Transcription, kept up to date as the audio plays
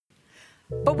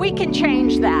But we can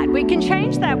change that. We can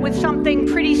change that with something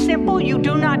pretty simple. You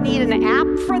do not need an app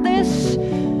for this.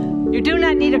 You do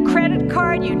not need a credit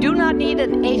card. You do not need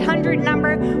an 800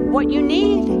 number. What you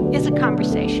need is a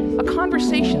conversation. A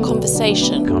conversation.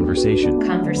 Conversation. Conversation.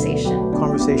 Conversation.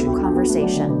 Conversation.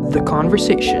 Conversation. The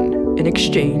conversation, an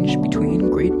exchange between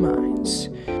great minds.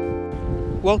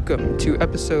 Welcome to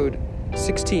episode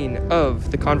 16 of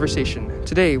The Conversation.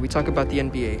 Today we talk about the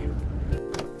NBA.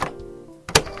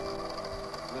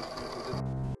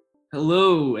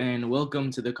 Hello and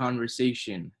welcome to The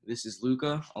Conversation. This is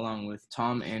Luca along with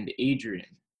Tom and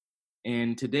Adrien.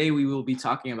 And today we will be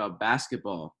talking about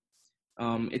basketball.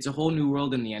 It's a whole new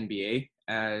world in the NBA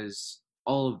as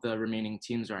all of the remaining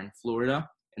teams are in Florida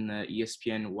in the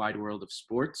ESPN Wide World of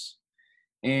Sports.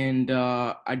 And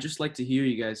I'd just like to hear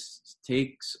you guys'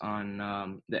 takes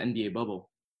on the NBA bubble.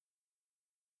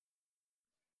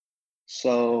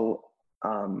 So,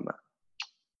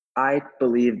 I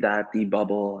believe that the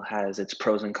bubble has its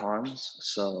pros and cons.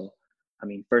 So,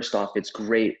 first off, it's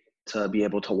great to be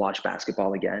able to watch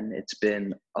basketball again. It's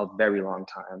been a very long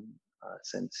time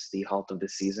since the halt of the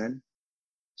season.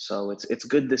 So it's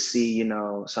good to see,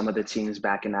 some of the teams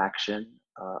back in action.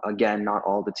 Again, not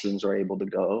all the teams are able to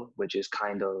go, which is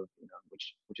kind of,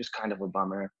 which is kind of a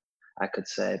bummer, I could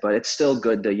say. But it's still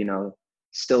good to,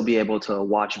 still be able to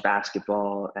watch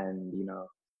basketball and,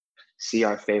 see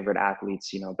our favorite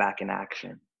athletes, back in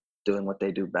action, doing what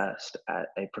they do best at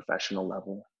a professional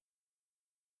level.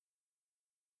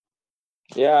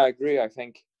 Yeah, I agree. I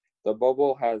think the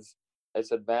bubble has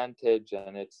its advantage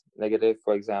and its negative.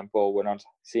 For example, we're not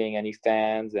seeing any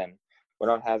fans and we're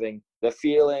not having the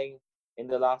feeling in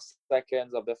the last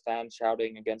seconds of the fans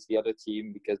shouting against the other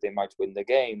team because they might win the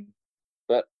game.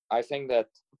 But I think that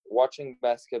watching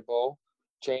basketball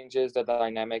changes the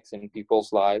dynamics in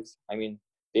people's lives.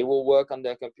 They will work on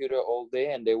their computer all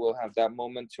day and they will have that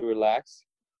moment to relax,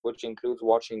 which includes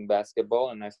watching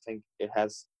basketball. And I think it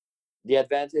has the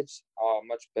advantage are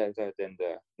much better than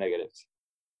the negatives.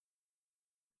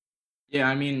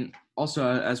 Yeah, also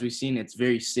as we've seen, it's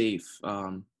very safe.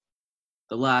 The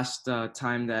last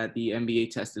time that the NBA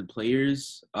tested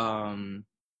players, none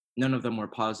of them were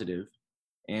positive.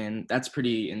 And that's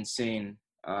pretty insane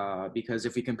because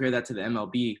if we compare that to the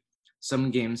MLB,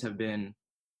 some games have been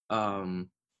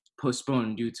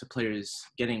postponed due to players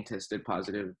getting tested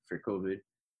positive for COVID.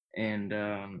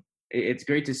 And it's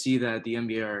great to see that the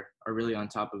NBA are really on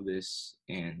top of this.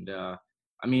 And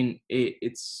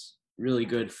it's really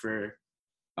good for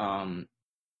all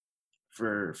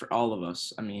of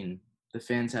us. The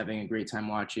fans having a great time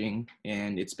watching,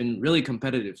 and it's been really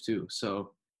competitive too.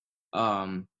 So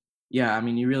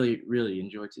you really, really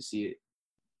enjoy to see it.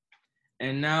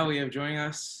 And now we have joining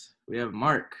us, we have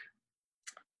Marc.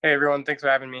 Hey everyone, thanks for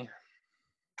having me.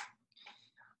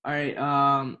 All right,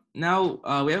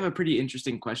 now we have a pretty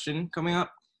interesting question coming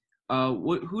up.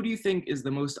 Who do you think is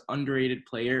the most underrated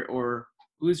player, or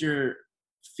who's your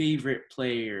favorite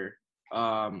player?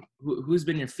 Who's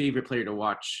been your favorite player to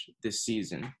watch this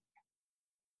season?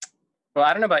 Well,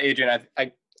 I don't know about Adrien.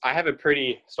 I have a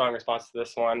pretty strong response to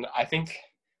this one. I think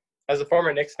as a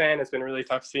former Knicks fan, it's been really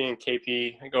tough seeing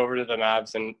KP go over to the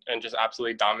Mavs and just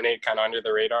absolutely dominate kind of under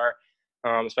the radar,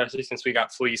 especially since we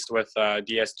got fleeced with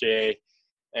DSJ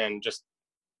and just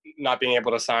not being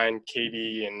able to sign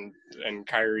KD and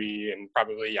Kyrie and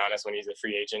probably Giannis when he's a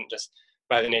free agent just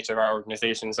by the nature of our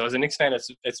organization. So as a Knicks fan,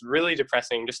 it's really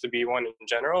depressing just to be one in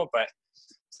general, but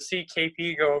to see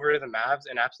KP go over to the Mavs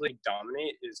and absolutely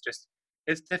dominate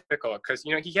it's difficult because,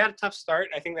 he had a tough start.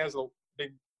 I think that was a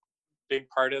big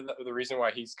part of the reason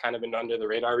why he's kind of been under the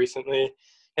radar recently.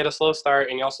 He had a slow start,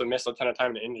 and he also missed a ton of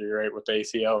time to injury, right, with the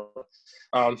ACL. But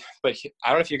I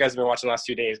don't know if you guys have been watching the last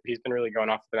 2 days, but he's been really going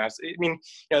off the Mavs.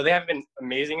 They haven't been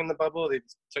amazing in the bubble. They've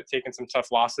taken some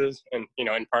tough losses, and, in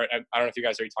part, I don't know if you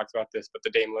guys already talked about this, but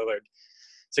the Dame Lillard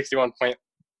 61-point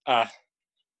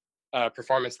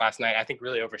performance last night, I think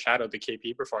really overshadowed the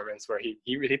KP performance where he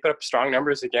put up strong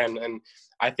numbers again. And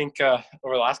I think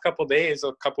over the last couple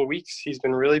of weeks, he's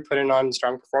been really putting on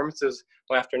strong performances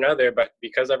one after another. But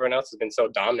because everyone else has been so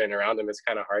dominant around him, it's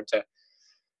kind of hard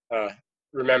to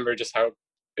remember just how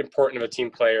important of a team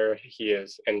player he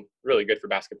is and really good for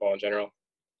basketball in general.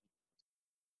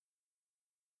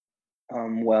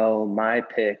 Well, my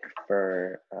pick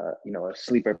for, a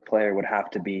sleeper player would have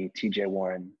to be TJ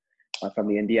Warren. From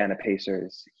the Indiana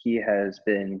Pacers. He has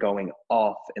been going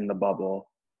off in the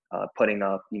bubble, putting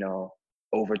up,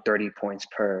 over 30 points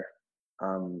per,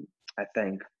 I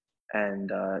think.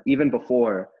 And even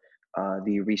before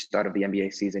the restart of the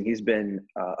NBA season, he's been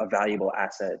a valuable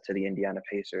asset to the Indiana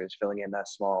Pacers, filling in that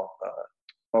small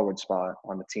forward spot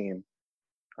on the team.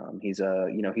 He's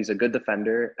a good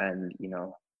defender, and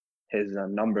his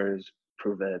numbers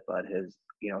prove it. But his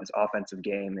offensive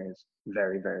game is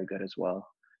very, very good as well.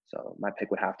 So my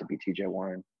pick would have to be T.J.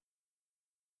 Warren.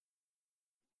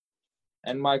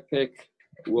 And my pick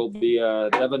will be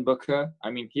Devin Booker.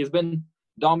 I mean, he's been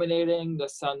dominating the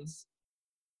Suns'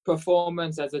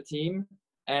 performance as a team.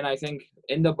 And I think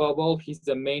in the bubble, he's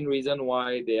the main reason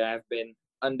why they have been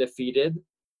undefeated.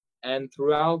 And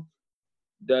throughout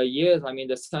the years, I mean,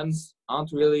 the Suns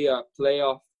aren't really a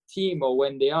playoff team, or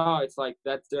when they are, it's like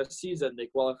that's their season. They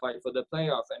qualify for the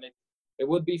playoff. And it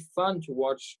would be fun to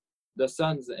watch the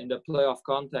Suns in the playoff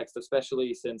context,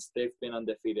 especially since they've been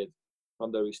undefeated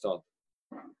from the restart.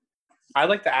 I'd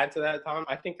like to add to that, Tom.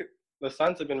 I think the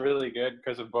Suns have been really good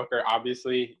because of Booker.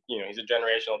 Obviously, he's a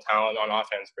generational talent on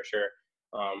offense for sure.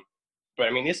 But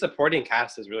I mean, his supporting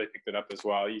cast has really picked it up as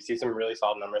well. You see some really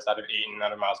solid numbers out of Ayton,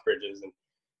 out of Miles Bridges, and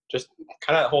just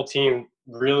kind of the whole team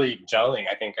really gelling,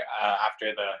 I think,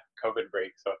 after the COVID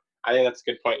break. So I think that's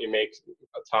a good point you make,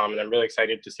 Tom, and I'm really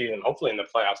excited to see them hopefully in the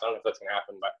playoffs. I don't know if that's going to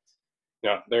happen,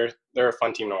 but they're a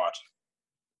fun team to watch.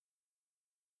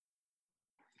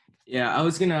 Yeah, I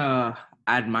was gonna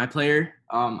add my player.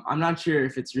 I'm not sure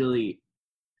if it's really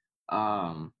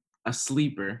a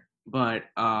sleeper, but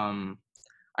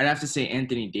I'd have to say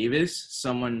Anthony Davis,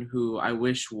 someone who I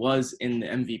wish was in the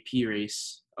MVP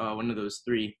race, one of those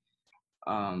three,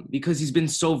 because he's been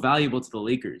so valuable to the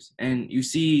Lakers. And you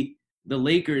see, the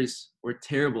Lakers were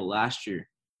terrible last year,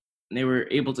 and they were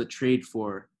able to trade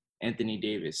for Anthony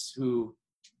Davis, who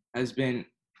has been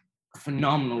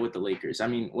phenomenal with the Lakers. I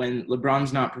mean, when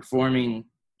LeBron's not performing,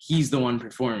 he's the one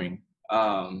performing.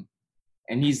 And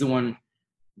he's the one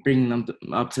bringing them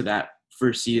up to that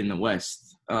first seed in the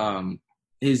West.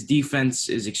 His defense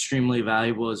is extremely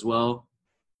valuable as well.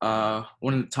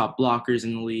 One of the top blockers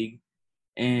in the league.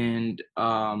 And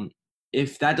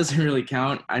if that doesn't really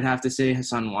count, I'd have to say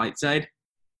Hassan Whiteside.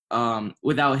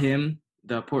 Without him,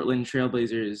 the Portland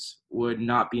Trailblazers would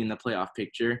not be in the playoff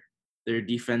picture. Their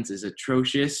defense is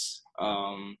atrocious.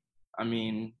 I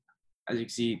mean, as you can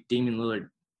see, Damian Lillard,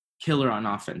 killer on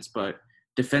offense, but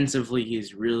defensively,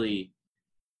 he's really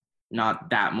not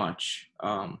that much.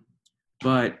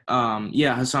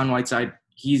 Yeah, Hassan Whiteside,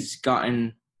 he's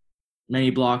gotten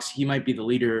many blocks. He might be the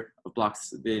leader of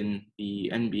blocks in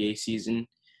the NBA season.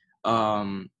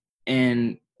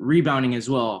 And rebounding as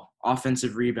well,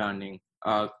 offensive rebounding,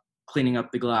 cleaning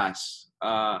up the glass.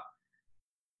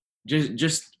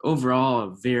 Just overall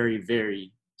a very,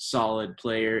 very solid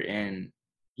player, and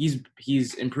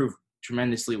he's improved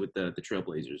tremendously with the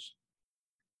Trailblazers.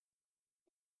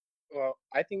 Well,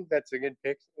 I think that's a good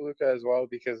pick, Luca, as well,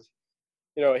 because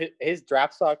his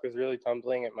draft stock was really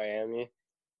tumbling at Miami,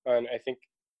 and I think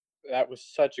that was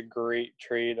such a great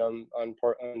trade on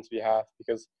Portland's behalf,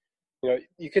 because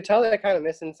you could tell they're kind of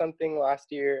missing something last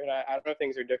year, and I don't know if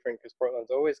things are different because Portland's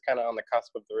always kind of on the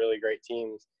cusp of the really great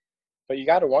teams. But you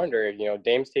got to wonder,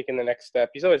 Dame's taking the next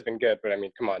step. He's always been good, but I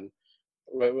mean, come on.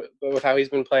 With how he's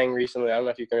been playing recently, I don't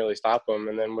know if you can really stop him.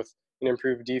 And then with an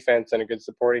improved defense and a good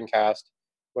supporting cast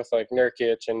with like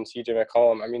Nurkic and CJ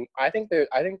McCollum, I mean, I think they're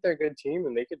a good team,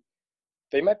 and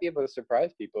they might be able to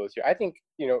surprise people this year. I think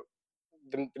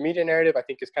the media narrative, I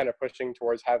think, is kind of pushing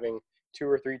towards having 2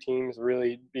 or 3 teams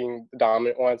really being the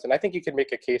dominant ones, and I think you could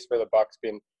make a case for the Bucks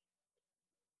being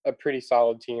a pretty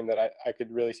solid team that I could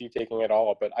really see taking it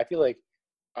all. But I feel like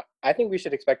I think we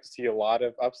should expect to see a lot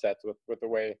of upsets with the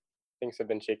way things have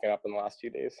been shaken up in the last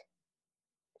few days.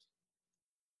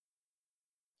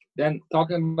 Then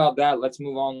talking about that, let's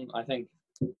move on. I think,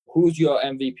 who's your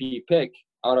MVP pick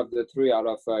out of the 3, out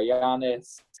of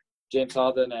Giannis, James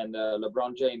Harden, and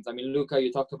LeBron James? I mean, Luca,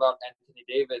 you talked about Anthony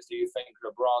Davis. Do you think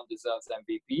LeBron deserves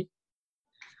MVP?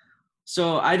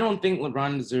 So I don't think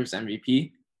LeBron deserves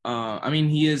MVP. I mean,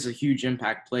 he is a huge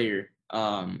impact player,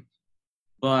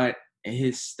 but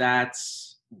his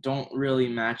stats don't really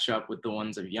match up with the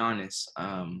ones of Giannis.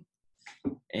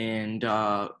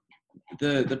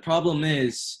 The problem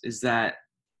is that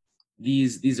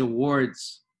these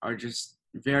awards are just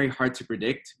very hard to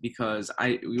predict, because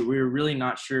we're really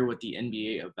not sure what the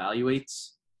NBA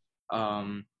evaluates.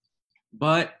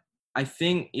 But I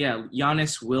think, yeah,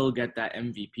 Giannis will get that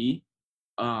MVP.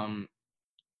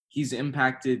 He's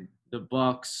impacted the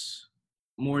Bucks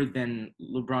more than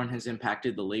LeBron has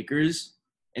impacted the Lakers,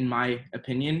 in my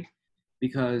opinion,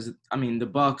 because I mean, the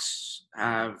Bucks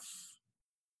have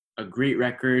a great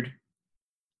record,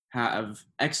 have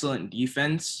excellent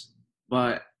defense,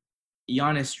 but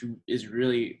Giannis is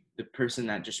really the person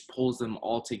that just pulls them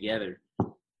all together.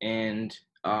 And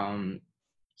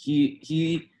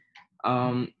he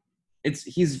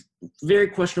he's very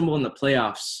questionable in the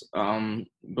playoffs.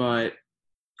 But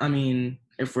I mean,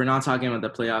 if we're not talking about the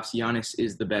playoffs, Giannis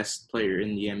is the best player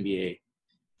in the NBA,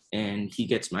 and he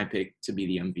gets my pick to be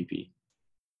the MVP.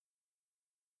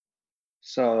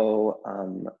 So,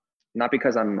 not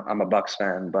because I'm a Bucks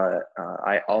fan, but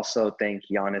I also think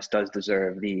Giannis does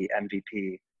deserve the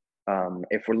MVP.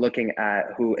 If we're looking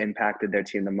at who impacted their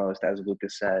team the most, as Luca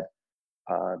said,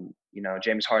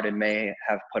 James Harden may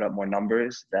have put up more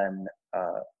numbers than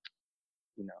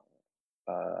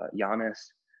Giannis,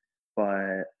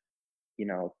 but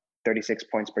 36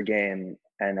 points per game,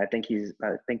 and I think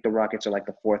the Rockets are like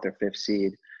the 4th or 5th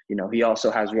seed. He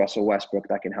also has Russell Westbrook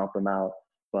that can help him out,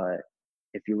 but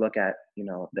if you look at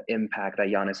the impact that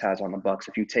Giannis has on the Bucks,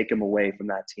 if you take him away from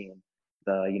that team,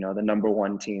 the number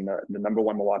one team, the number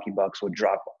one Milwaukee Bucks would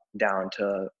drop down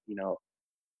to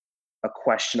a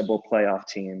questionable playoff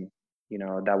team,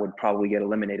 that would probably get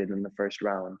eliminated in the first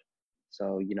round.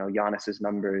 So Giannis's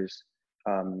numbers,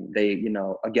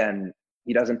 again,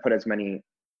 he doesn't put as many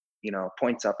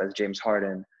points up as James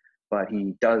Harden, but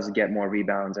he does get more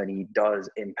rebounds and he does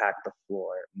impact the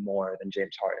floor more than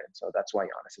James Harden. So that's why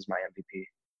Giannis is my MVP.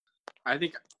 I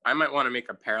think I might want to make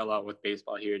a parallel with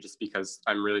baseball here just because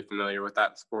I'm really familiar with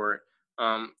that sport.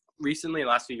 Recently,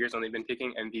 last few years when they've been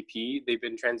picking MVP, they've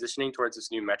been transitioning towards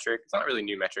this new metric. It's not really a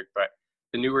new metric, but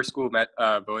the newer school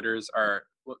voters are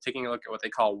taking a look at what they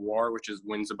call WAR, which is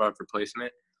wins above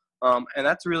replacement. And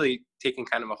that's really taking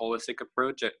kind of a holistic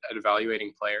approach at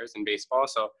evaluating players in baseball.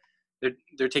 So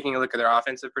they're taking a look at their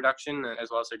offensive production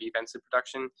as well as their defensive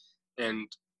production, and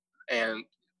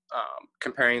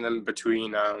comparing them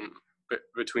between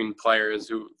players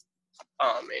who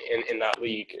in that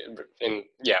league in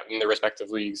the respective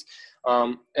leagues.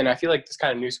 And I feel like this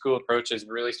kind of new school approach is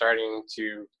really starting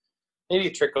to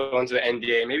maybe trickle into the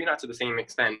NBA, maybe not to the same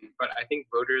extent, but I think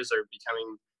voters are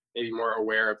becoming maybe more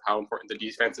aware of how important the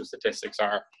defensive statistics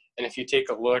are. And if you take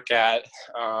a look at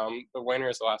the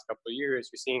winners the last couple of years,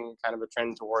 you're seeing kind of a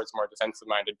trend towards more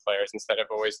defensive-minded players instead of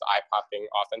always the eye-popping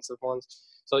offensive ones.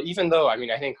 So even though, I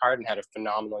think Harden had a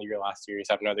phenomenal year last year, he's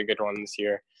having another good one this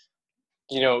year.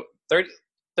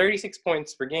 36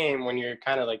 points per game when you're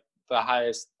kind of like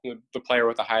the player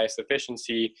with the highest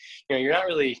efficiency, you're not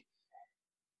really,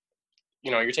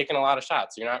 you're taking a lot of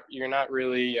shots. You're not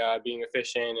really being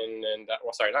efficient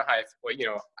not high.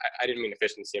 Well, I didn't mean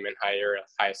efficiency. I meant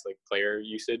highest like player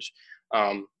usage.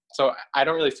 So I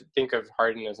don't really think of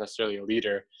Harden as necessarily a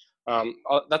leader.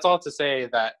 That's all to say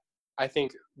that I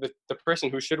think the person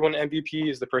who should win MVP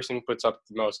is the person who puts up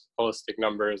the most holistic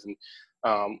numbers and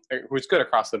who's good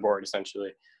across the board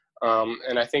essentially.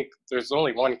 And I think there's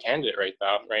only one candidate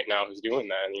right now who's doing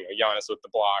that. And, Giannis with the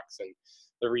blocks and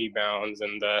the rebounds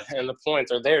and the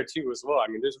points are there too as well.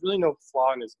 There's really no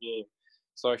flaw in his game.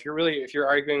 So if you're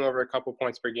arguing over a couple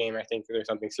points per game, I think there's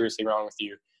something seriously wrong with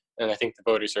you. And I think the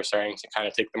voters are starting to kind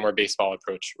of take the more baseball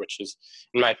approach, which is,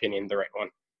 in my opinion, the right one.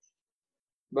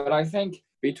 But I think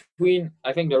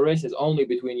the race is only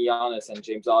between Giannis and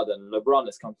James Harden. LeBron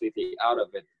is completely out of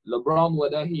it. LeBron,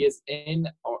 whether he is in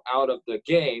or out of the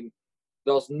game,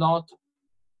 does not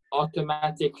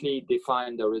automatically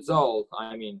define the result.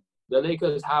 The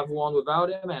Lakers have won without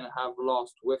him and have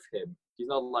lost with him. He's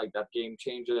not like that game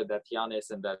changer that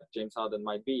Giannis and that James Harden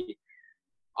might be.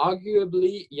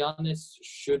 Arguably, Giannis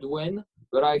should win,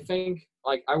 but I think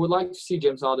I would like to see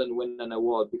James Harden win an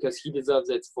award because he deserves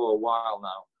it for a while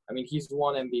now. He's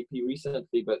won MVP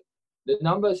recently, but the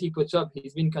numbers he puts up,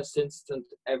 he's been consistent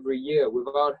every year.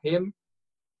 Without him,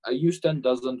 Houston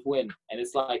doesn't win, and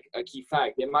it's like a key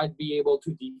fact. They might be able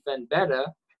to defend better,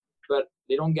 but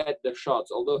they don't get the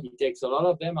shots. Although he takes a lot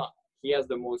of them, he has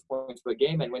the most points per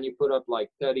game, and when you put up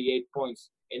 38 points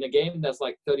in a game, that's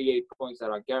 38 points that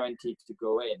are guaranteed to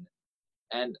go in.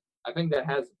 And I think that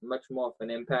has much more of an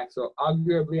impact. So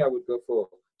arguably, I would go for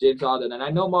James Harden. And I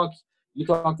know, Marc, you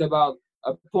talked about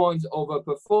a points over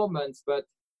performance, but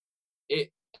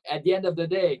at the end of the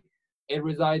day, it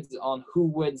resides on who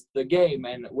wins the game.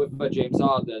 And with James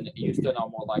Harden, Houston are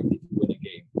more likely to win a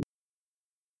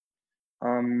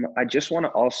game. I just want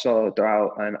to also throw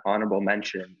out an honorable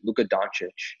mention, Luca Doncic.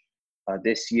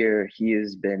 This year, he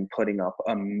has been putting up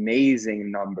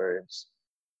amazing numbers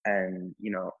and,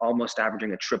 almost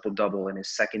averaging a triple-double in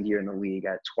his second year in the league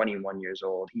at 21 years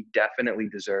old. He definitely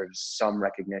deserves some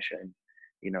recognition,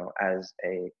 as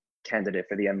a candidate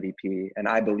for the MVP. And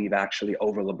I believe actually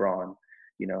over LeBron.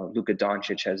 Luca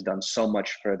Doncic has done so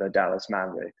much for the Dallas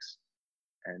Mavericks.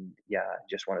 And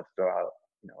just wanted to throw out,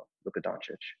 Luca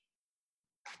Doncic.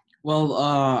 Well,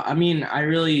 I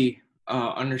really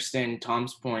understand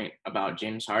Tom's point about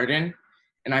James Harden,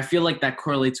 and I feel like that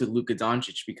correlates with Luca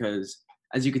Doncic because,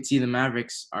 as you could see, the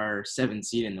Mavericks are 7th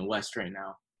seed in the West right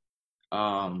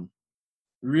now.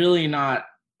 Really not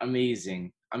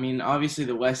amazing. I mean, obviously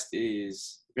the West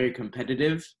is very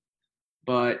competitive,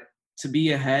 but to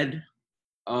be ahead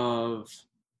of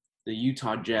the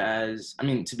Utah Jazz,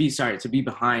 to be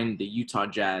behind the Utah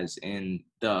Jazz and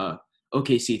the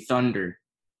OKC Thunder,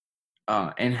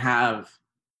 and have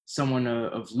someone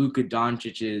of Luca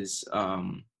Doncic's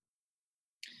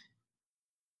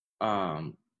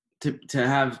to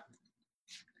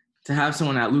have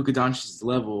someone at Luca Doncic's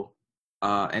level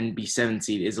and be 7th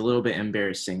seed is a little bit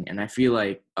embarrassing, and I feel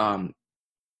like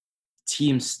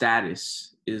team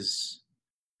status is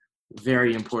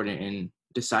very important in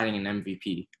deciding an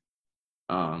MVP.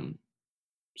 And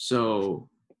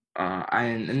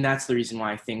that's the reason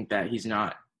why I think that he's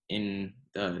not in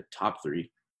the top 3.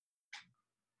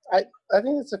 I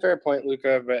think that's a fair point,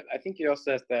 Luca, but I think you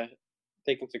also have to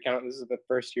take into account this is the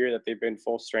first year that they've been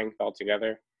full strength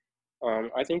altogether.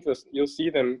 I think you'll see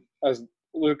them as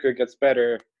Luca gets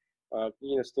better.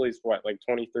 Still he's like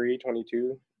 23,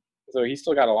 22, so he's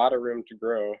still got a lot of room to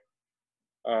grow.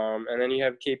 And then you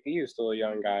have KP, who's still a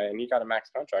young guy, and he got a max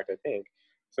contract, I think.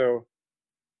 So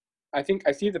I think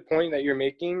I see the point that you're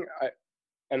making.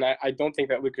 I don't think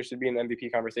that Luca should be in the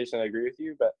MVP conversation. I agree with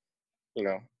you, but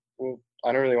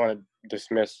I don't really want to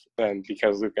dismiss them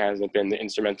because Luca hasn't been the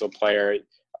instrumental player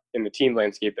in the team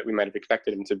landscape that we might have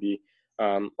expected him to be.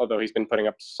 Although he's been putting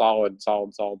up solid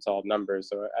numbers,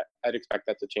 so I'd expect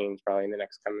that to change probably in the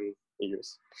next coming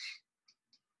years.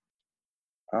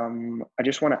 I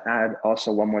just want to add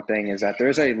also one more thing is that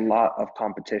there's a lot of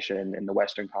competition in the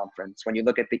Western Conference. When you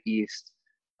look at the East,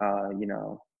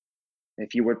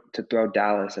 if you were to throw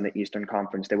Dallas in the Eastern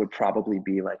Conference, they would probably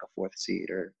be like a 4th seed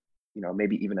or,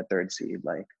 maybe even a 3rd seed.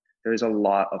 Like there's a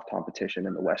lot of competition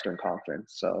in the Western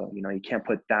Conference. So, you can't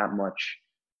put that much,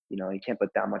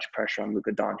 pressure on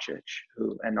Luka Doncic,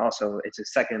 and also it's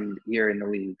his 2nd year in the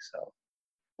league. So,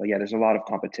 but yeah, there's a lot of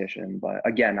competition. But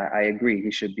again, I agree.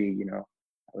 He should be,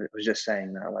 I was just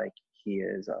saying that like he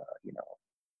is, if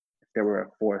there were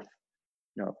a 4th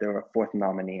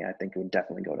nominee, I think it would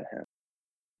definitely go to him.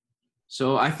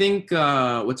 So I think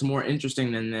what's more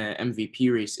interesting than the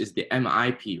MVP race is the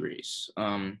MIP race.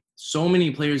 So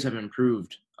many players have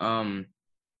improved, and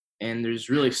there's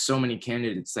really so many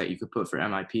candidates that you could put for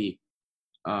MIP.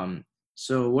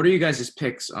 So what are you guys'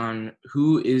 picks on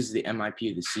who is the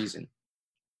MIP of the season?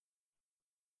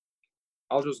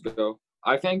 I'll just go.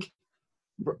 I think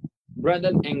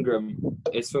Brandon Ingram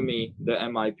is, for me, the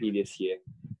MIP this year.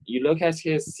 You look at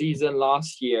his season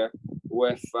last year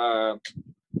with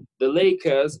the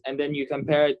Lakers, and then you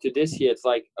compare it to this year, it's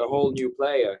like a whole new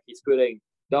player. He's putting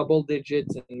double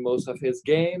digits in most of his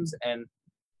games and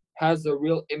has a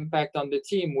real impact on the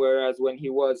team, whereas when he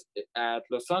was at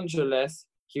Los Angeles,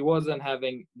 he wasn't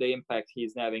having the impact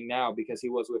he's having now because he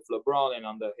was with LeBron and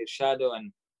under his shadow,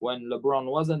 and when LeBron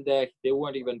wasn't there, they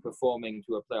weren't even performing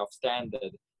to a playoff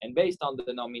standard. And based on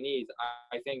the nominees,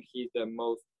 I think he's the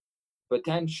most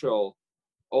potential.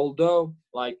 Although,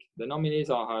 like, the nominees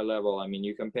are high level. I mean,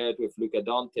 you compare it with Luka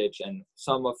Doncic, and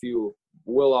some of you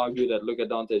will argue that Luka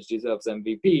Doncic deserves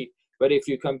MVP. But if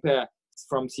you compare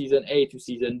from season A to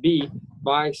season B,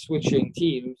 by switching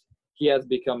teams, he has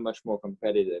become much more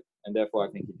competitive, and therefore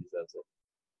I think he deserves it.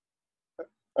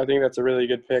 I think that's a really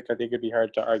good pick. I think it'd be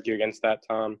hard to argue against that,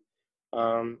 Tom.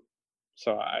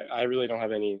 So I really don't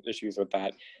have any issues with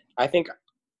that. I think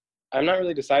I'm not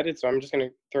really decided, so I'm just going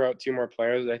to throw out 2 more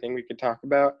players that I think we could talk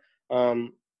about.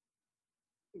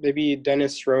 Maybe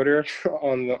Dennis Schroeder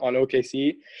on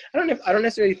OKC. I don't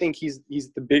necessarily think he's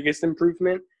the biggest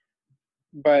improvement,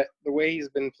 but the way he's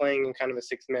been playing in kind of a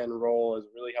 6-man role has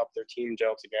really helped their team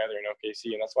gel together in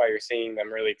OKC, and that's why you're seeing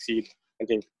them really exceed, I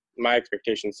think, my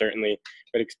expectations certainly,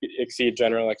 but exceed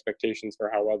general expectations for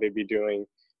how well they'd be doing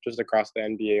just across the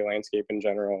NBA landscape in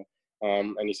general.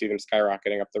 And you see them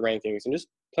skyrocketing up the rankings and just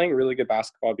playing really good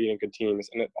basketball, beating good teams.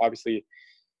 And obviously,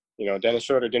 Dennis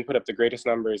Schroeder didn't put up the greatest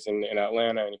numbers in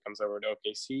Atlanta, and he comes over to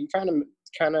OKC. He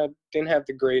kind of didn't have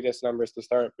the greatest numbers to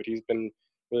start, but he's been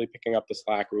really picking up the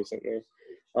slack recently.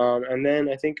 And then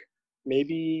I think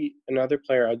maybe another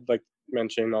player I'd like to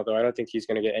mention, although I don't think he's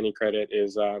going to get any credit,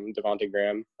 is Devontae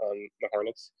Graham on the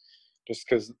Hornets, just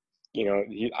because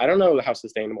I don't know how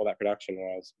sustainable that production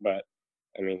was, but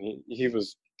I mean he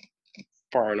was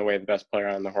far and away the best player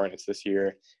on the Hornets this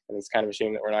year, and it's kind of a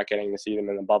shame that we're not getting to see them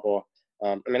in the bubble.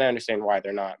 I mean, I understand why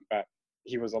they're not, but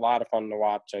he was a lot of fun to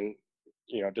watch, and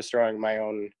destroying my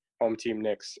own home team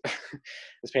Knicks,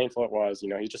 as painful it was.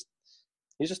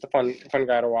 He's just a fun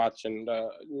guy to watch, and I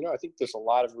think there's a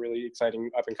lot of really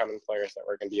exciting up and coming players that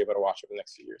we're going to be able to watch over the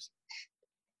next few years.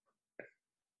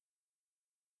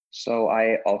 So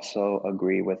I also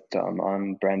agree with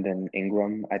on Brandon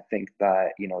Ingram. I think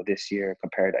that, this year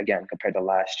compared to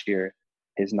last year,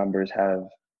 his numbers have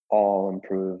all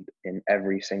improved in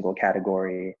every single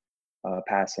category,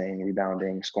 passing,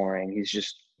 rebounding, scoring. He's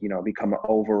just, become an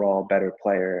overall better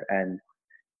player. And,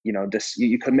 just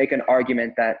you could make an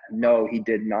argument that no, he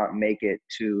did not make it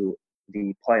to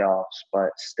the playoffs,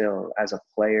 but still as a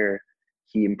player,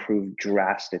 he improved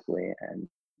drastically, and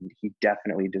he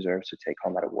definitely deserves to take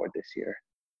home that award this year.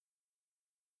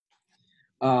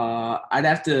 I'd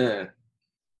have to.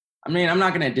 I mean, I'm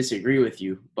not going to disagree with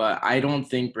you, but I don't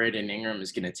think Brandon Ingram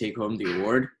is going to take home the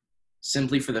award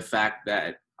simply for the fact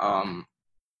that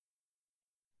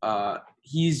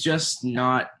he's just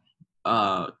not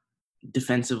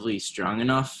defensively strong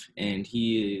enough, and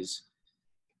he is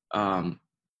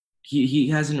he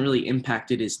hasn't really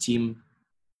impacted his team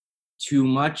too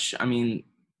much. I mean,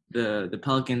 the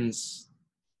Pelicans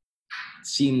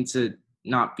seem to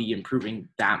not be improving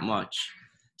that much.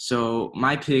 So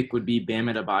my pick would be Bam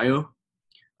Adebayo.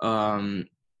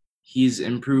 He's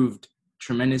improved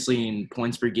tremendously in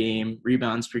points per game,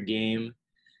 rebounds per game,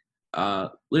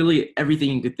 literally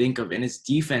everything you could think of. And his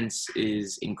defense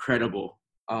is incredible.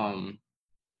 And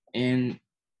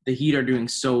the Heat are doing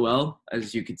so well,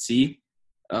 as you could see.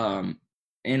 And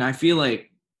I feel like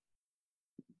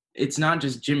it's not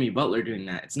just Jimmy Butler doing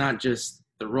that. It's not just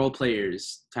the role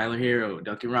players, Tyler Hero,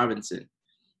 Duncan Robinson.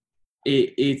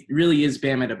 It really is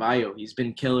Bam Adebayo. He's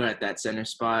been killer at that center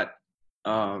spot.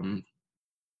 But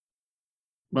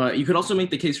you could also make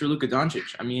the case for Luca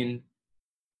Doncic. I mean,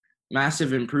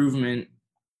 massive improvement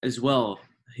as well.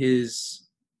 His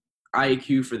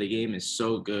IQ for the game is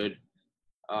so good.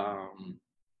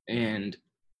 And,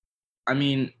 I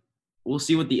mean, we'll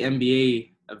see what the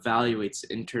NBA evaluates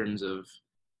in terms of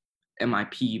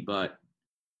MIP, but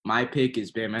my pick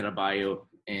is Bam Adebayo,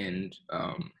 and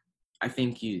I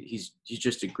think he's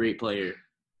just a great player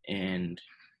and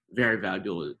very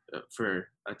valuable for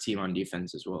a team on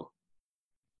defense as well.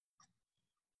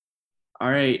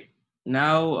 All right,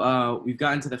 now we've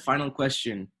gotten to the final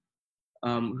question.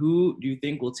 Who do you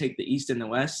think will take the East and the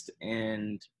West?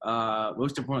 And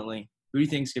most importantly, who do you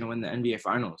think is going to win the NBA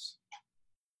Finals?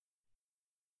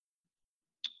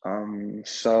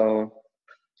 So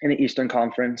in the Eastern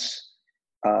Conference,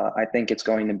 I think it's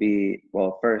going to be,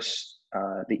 first,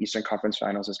 the Eastern Conference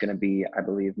Finals is going to be, I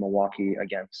believe, Milwaukee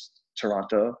against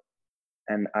Toronto.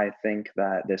 And I think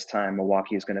that this time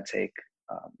Milwaukee is going to take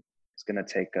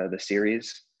the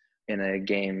series in a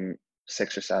game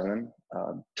 6 or 7.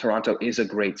 Toronto is a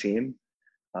great team.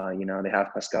 They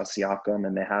have Pascal Siakam,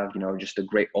 and they have, just a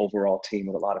great overall team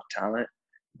with a lot of talent.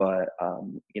 But,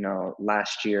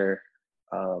 last year,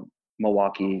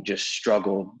 Milwaukee just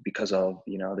struggled because of,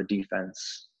 the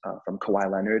defense from Kawhi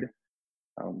Leonard.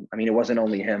 I mean, it wasn't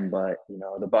only him, but,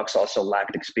 the Bucks also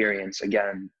lacked experience.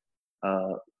 Again,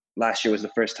 last year was the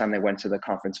first time they went to the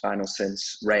conference finals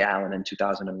since Ray Allen in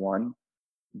 2001.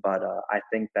 But I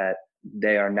think that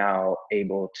they are now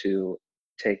able to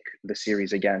take the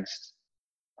series against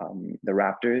the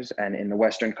Raptors. And in the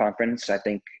Western Conference, I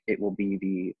think it will be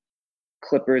the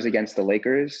Clippers against the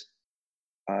Lakers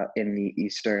in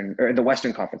the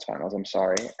Western Conference Finals, I'm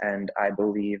sorry. And I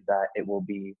believe that it will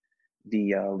be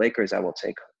the Lakers that will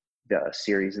take the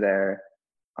series there.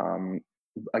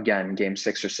 Again, game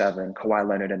 6 or 7, Kawhi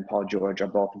Leonard and Paul George are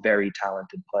both very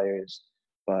talented players.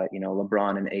 But,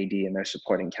 LeBron and AD and their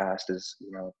supporting cast is,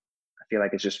 I feel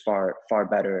like it's just far, far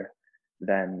better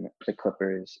than the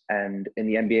Clippers. And in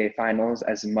the NBA Finals,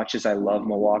 as much as I love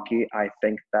Milwaukee, I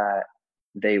think that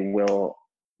they will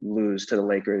lose to the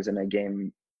Lakers in a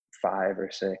game 5 or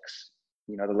 6.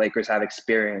 The Lakers have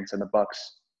experience and the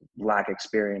Bucks lack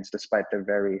experience despite their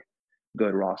very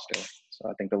good roster. So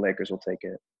I think the Lakers will take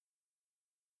it.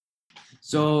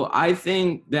 So I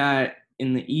think that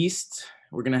in the East,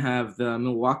 we're going to have the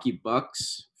Milwaukee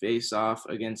Bucks face off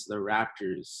against the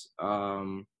Raptors.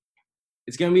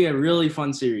 It's going to be a really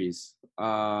fun series.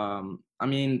 I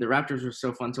mean, the Raptors were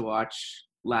so fun to watch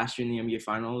last year in the NBA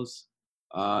Finals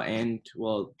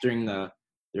during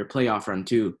their playoff run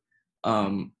too.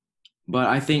 But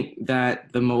I think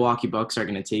that the Milwaukee Bucks are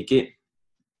going to take it.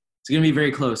 It's going to be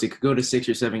very close. It could go to 6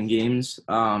 or 7 games.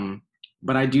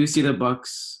 But I do see the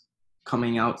Bucks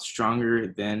coming out stronger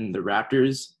than the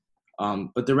Raptors.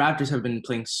 But the Raptors have been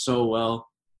playing so well,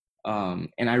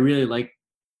 and I really like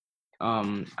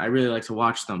to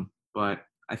watch them. But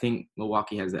I think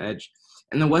Milwaukee has the edge.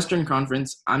 In the Western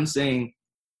Conference, I'm saying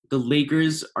the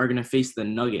Lakers are going to face the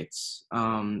Nuggets.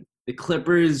 The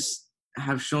Clippers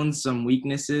have shown some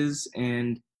weaknesses,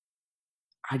 and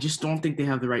I just don't think they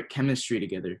have the right chemistry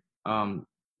together. The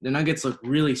Nuggets look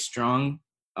really strong,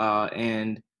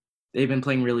 and they've been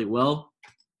playing really well.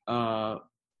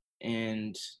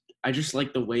 And I just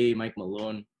like the way Mike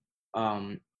Malone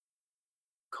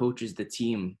coaches the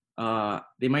team.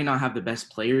 They might not have the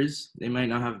best players. They might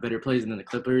not have better players than the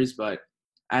Clippers, but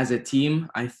as a team,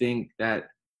 I think that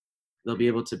they'll be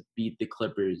able to beat the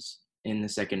Clippers in the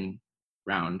second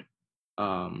round.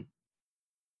 And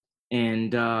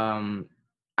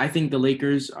I think the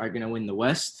Lakers are going to win the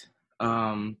West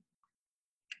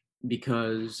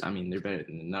because, they're better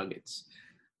than the Nuggets.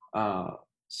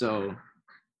 So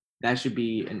that should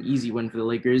be an easy win for the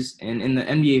Lakers. And in the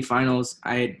NBA Finals,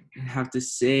 I'd have to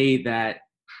say that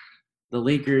the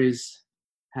Lakers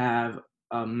have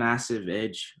a massive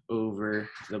edge over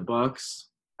the Bucks.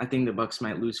 I think the Bucks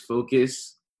might lose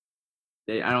focus.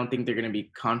 I don't think they're going to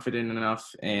be confident enough,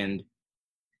 and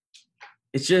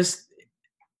it's going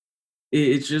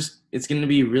to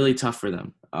be really tough for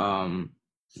them.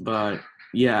 But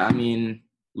yeah,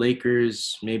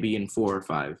 Lakers maybe in 4 or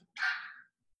 5.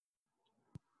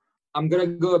 I'm going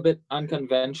to go a bit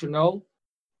unconventional.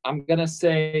 I'm going to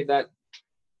say that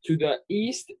to the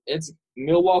East, it's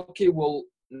Milwaukee will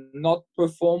not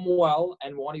perform well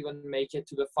and won't even make it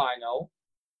to the final.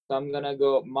 So I'm going to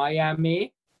go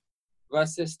Miami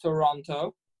versus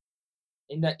Toronto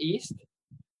in the East.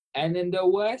 And in the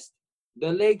West,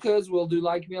 the Lakers will do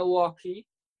like Milwaukee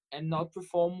and not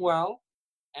perform well.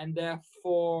 And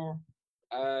therefore,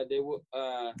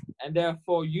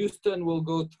 Houston will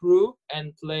go through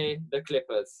and play the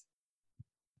Clippers.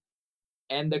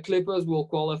 And the Clippers will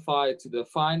qualify to the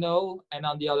final. And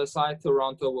on the other side,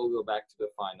 Toronto will go back to the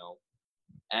final.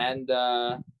 And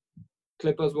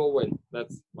Clippers will win.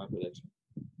 That's my prediction.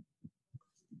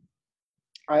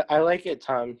 I like it,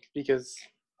 Tom, because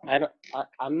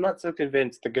I'm not so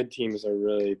convinced the good teams are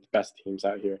really the best teams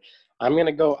out here. I'm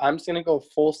just gonna go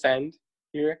full send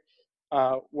here.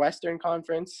 Western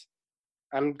Conference.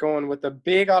 I'm going with the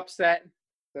big upset.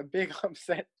 The big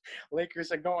upset.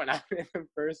 Lakers are going out in the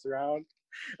first round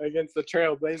against the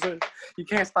Trailblazers. You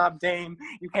can't stop Dame.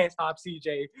 You can't stop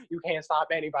CJ. You can't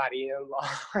stop anybody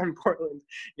in Portland.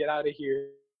 Get out of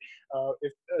here.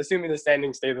 Assuming the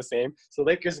standings stay the same. So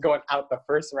Lakers going out the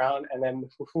first round, and then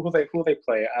who they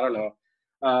play? I don't know.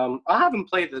 I'll have them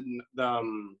play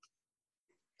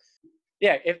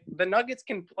if the Nuggets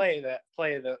can play the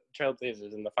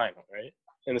Trailblazers in the final, right?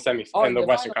 In the semis, in the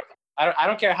Western Conference. I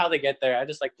don't care how they get there. I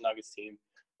just like the Nuggets team.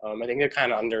 I think they're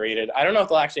kind of underrated. I don't know if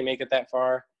they'll actually make it that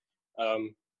far.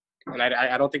 And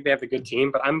I don't think they have a good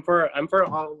team, but I'm for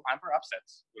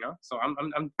upsets, you know. So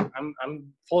I'm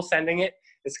full sending it.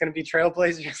 It's going to be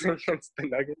Trailblazers against the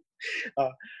Nuggets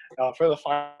for the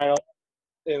final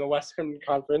in the Western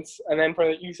Conference, and then for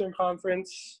the Eastern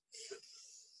Conference,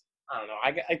 I don't know.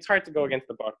 It's hard to go against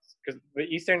the Bucks because the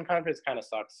Eastern Conference kind of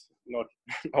sucks. No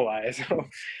lie. So,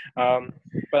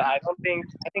 but I think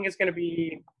it's going to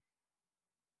be.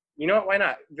 You know what? Why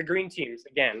not? The green teams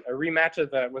again. A rematch of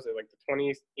the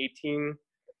 2018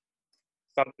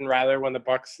 something rather when the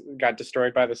Bucks got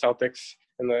destroyed by the Celtics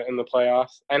in the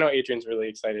playoffs. I know Adrian's really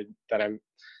excited that I'm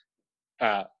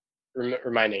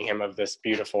reminding him of this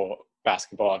beautiful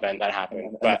basketball event that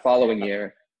happened. But the following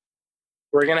year,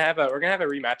 we're gonna have a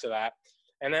rematch of that,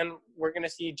 and then we're gonna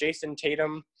see Jason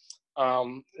Tatum.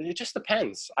 It just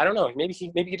depends. I don't know. Maybe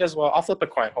he does well. I'll flip a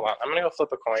coin. Hold on. I'm gonna go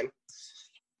flip a coin.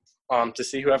 To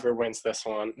see whoever wins this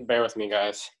one. Bear with me,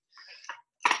 guys.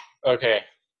 Okay.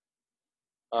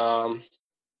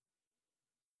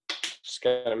 Just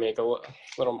gotta make a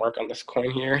little mark on this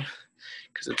coin here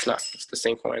because it's the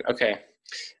same coin. Okay.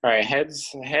 All right.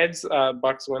 Heads.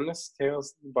 Bucks win this.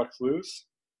 Tails. Bucks lose.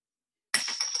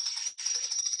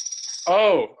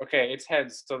 Oh, okay. It's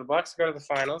heads. So the Bucks go to the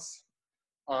finals.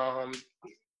 And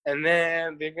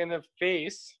then they're gonna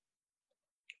face.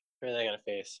 Who are they gonna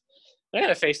face? They're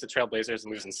going to face the Trailblazers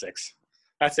and lose in 6.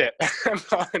 That's it. I'm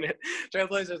calling it.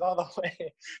 Trailblazers all the way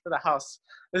to the house.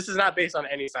 This is not based on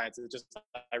any science. It's just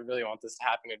I really want this to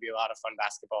happen. It'd be a lot of fun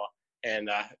basketball. And,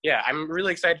 I'm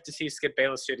really excited to see Skip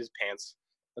Bayless shit his pants.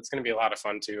 That's going to be a lot of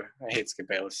fun, too. I hate Skip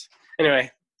Bayless.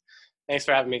 Anyway, thanks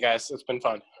for having me, guys. It's been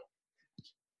fun.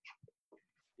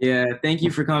 Yeah, thank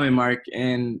you for coming, Mark.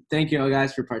 And thank you all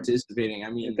guys for participating.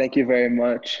 Thank you very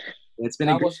much. It's been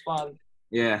was fun.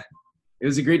 Yeah. It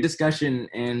was a great discussion,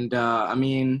 and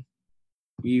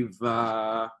we've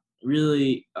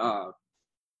really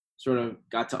sort of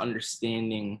got to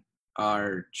understanding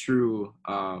our true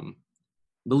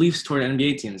beliefs toward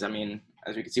NBA teams.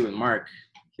 As we can see with Mark,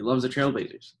 he loves the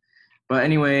Trailblazers. But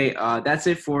anyway, that's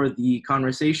it for the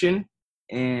conversation,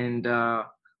 and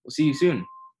we'll see you soon.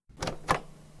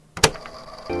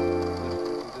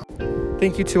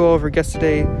 Thank you to all of our guests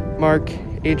today, Marc,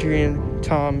 Adrien,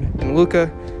 Tom, and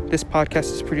Luca. This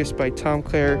podcast is produced by Tom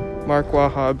Clare, Marc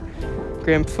Wahab,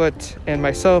 Graham Foote, and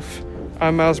myself.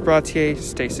 I'm Miles Bratier.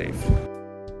 Stay safe.